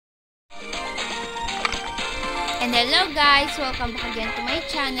And hello guys, welcome back again to my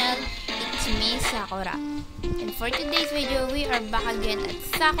channel. It's me, Sakura. And for today's video, we are back again at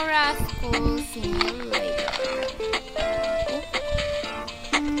Sakura School Simulator.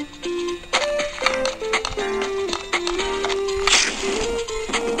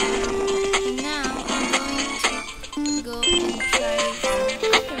 And now, I'm going to go and try some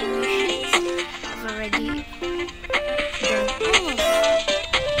other missions. I've already done almost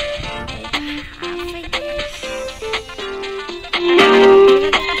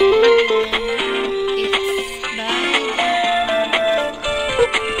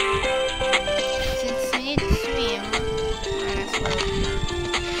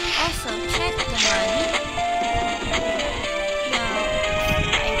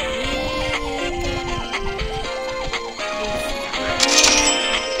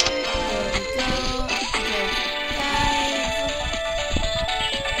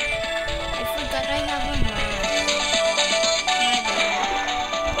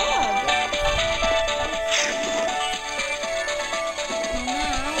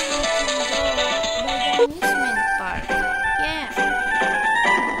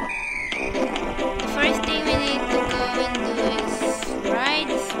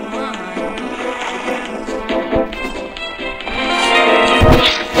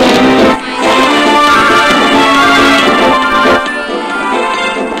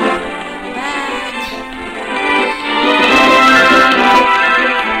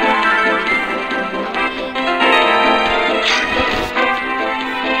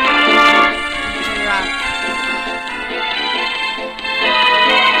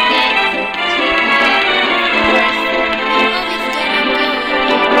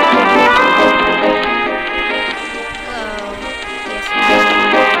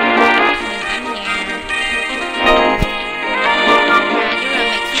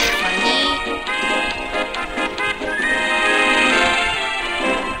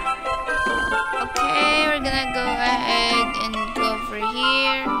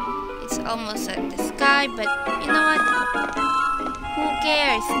almost at the sky, but you know what? Who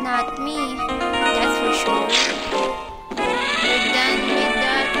cares? Not me. That's for sure. We're done with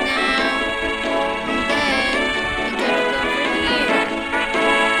that now. And then we gotta go over here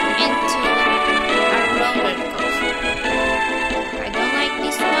into our roller coaster. I don't like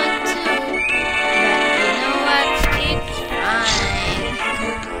this one too, but you know what? It's fine.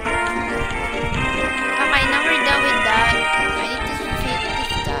 Okay, now we're done with that. I need to fit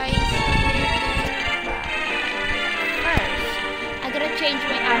this guy. Change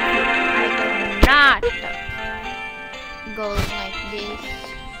my outfit. I cannot go like this.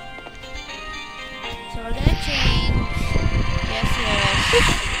 So we're gonna change. Yes.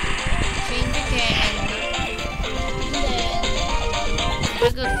 Change again. And then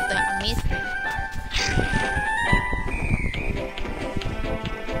we're good to the amusement park.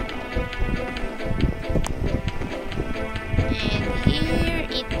 And here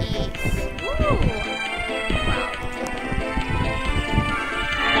it is. Woo!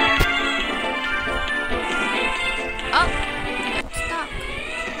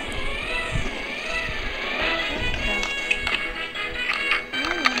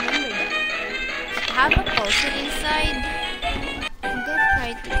 Have a potion inside. I'm gonna try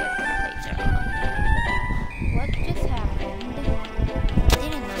to get that later on. What just happened? I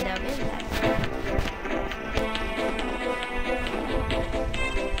didn't know that will happen.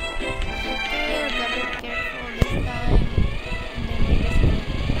 Okay, we gotta be careful this time. And then we're just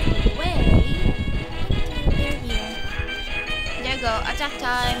gonna wait until they're here. There you go, attack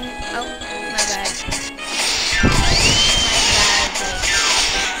time. Oh my bad.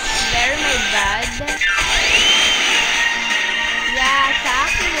 My bad. Yeah,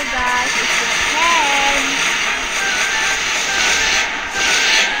 attack you guys if you can.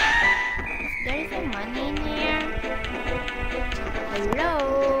 There is some money in here. Hello?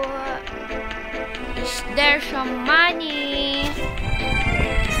 Is there some money?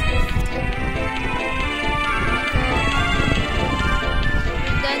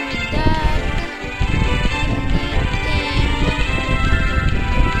 We're done with that.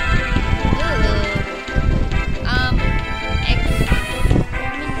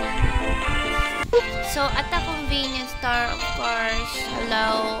 So at the convenience store, of course.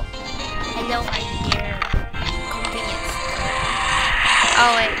 Hello, I'm here. Convenience store.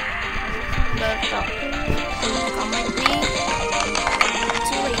 Oh wait, go talk. Come with me.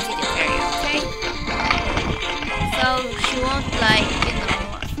 Too lazy to carry, okay? So she won't like, you know.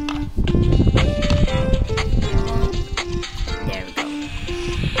 There we go.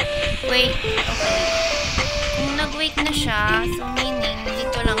 Wait, okay. Kung nag-wait na siya, so meaning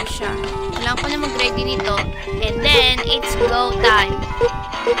dito lang siya. Wala Kailangan ko na mag-ready nito. And then, it's go time.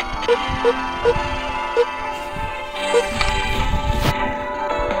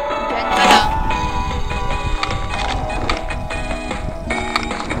 Diyan ka lang.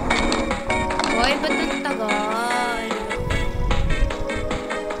 Hoy, ba't ang tagal?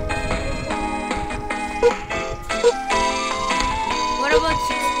 What about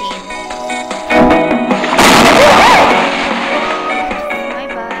 16?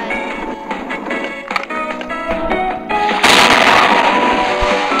 My bad.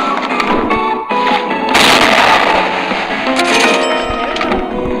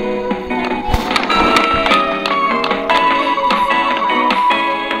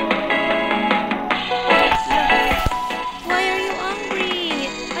 Why are you angry?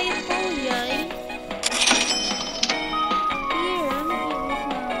 I apologize. Here, let me eat this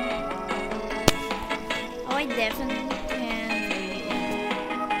now. Oh, I definitely can.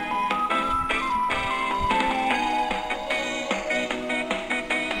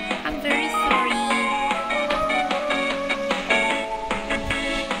 I'm very sorry.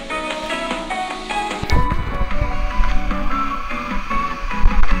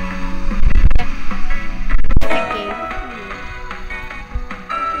 Okay.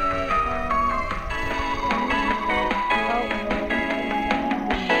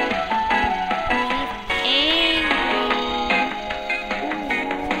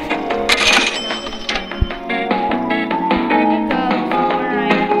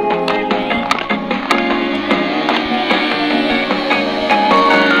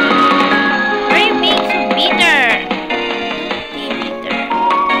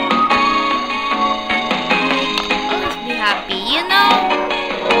 You know?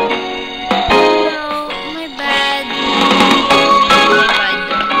 No, my bad. My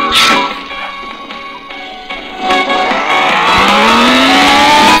bad.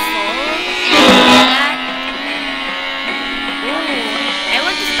 I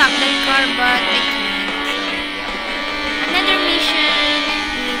want to stop that car, but I can't. Another mission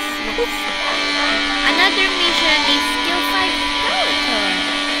is kill 5 skeletons.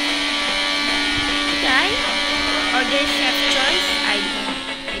 Okay. Order chef choice. I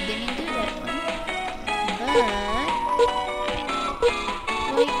didn't do that one. But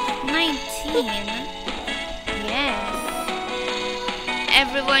wait, 19. Yes.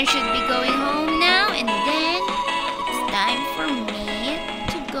 Everyone should be going home now, and then it's time for me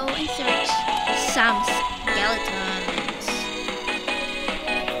to go and search some skeletons.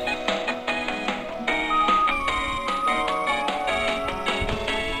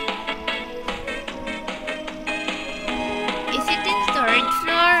 Is it in third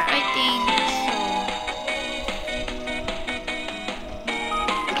floor? I think so.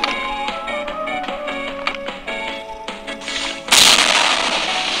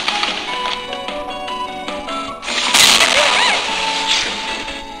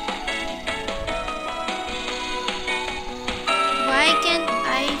 Why can't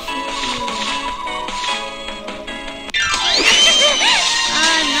I shoot you?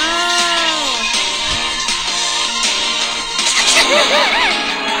 Ah, no!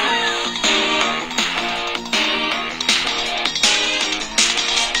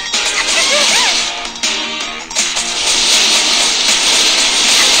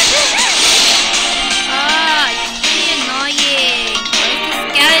 Ah, it's really annoying. Where's the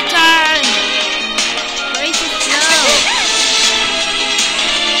skeleton? Where is it now?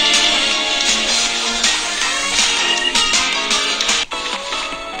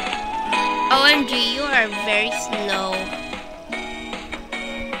 OMG, you are very slow.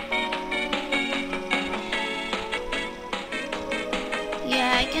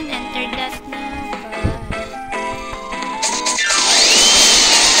 Yeah, I can enter that now,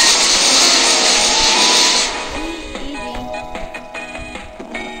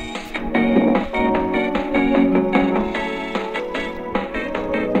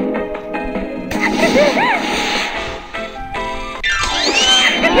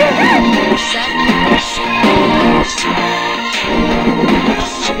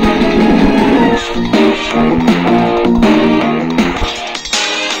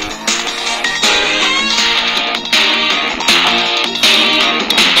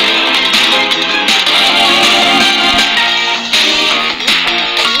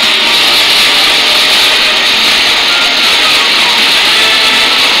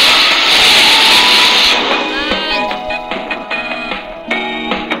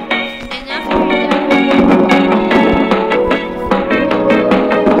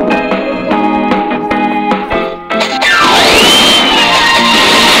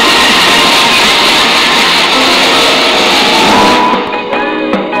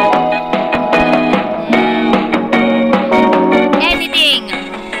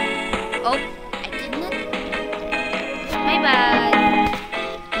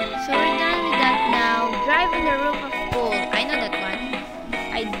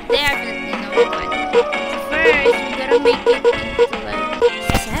 make it into like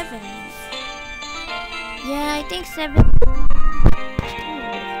 7. Yeah, I think 7.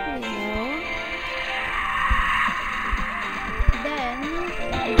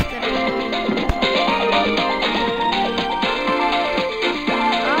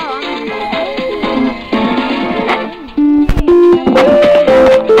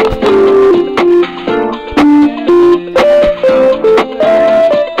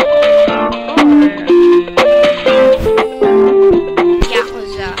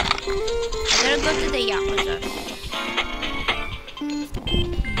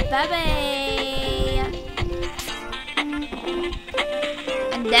 Bye-bye.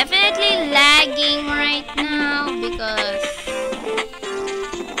 I'm definitely lagging right now because...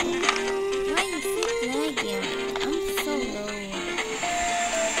 Why is it lagging? I'm so low.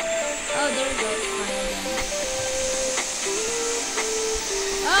 Oh, there we go. Finally.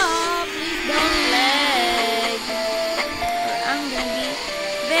 Oh, please don't lag. Or I'm gonna be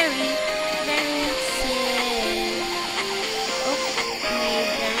very, very sad. Oh,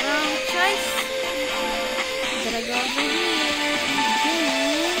 made the wrong choice. Gotta go over here.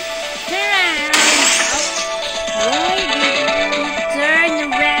 Turn around. Oh, why did you turn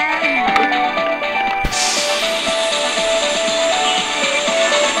around?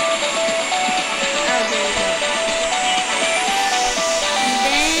 Oh, there we go. And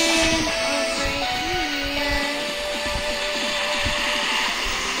then over here.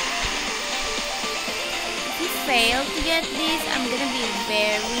 If you fail to get this, I'm gonna be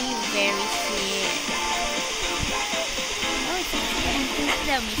very, very sick. Oh, it's the entrance to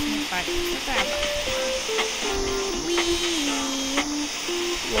the amusement park. Sakura. Whee!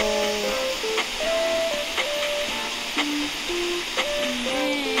 Whoa. And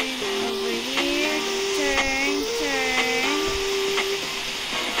then over here, turn.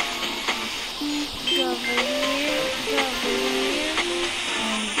 Go over here,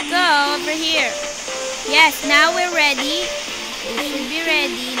 and go over here. Yes, now we're ready. We should be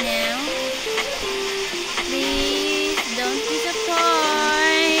ready now. Please don't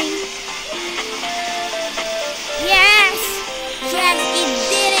disappoint. Yes! Yes, it didn't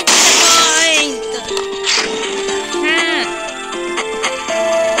disappoint! Huh.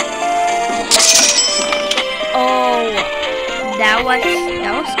 Oh, that was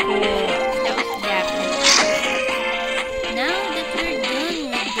cool.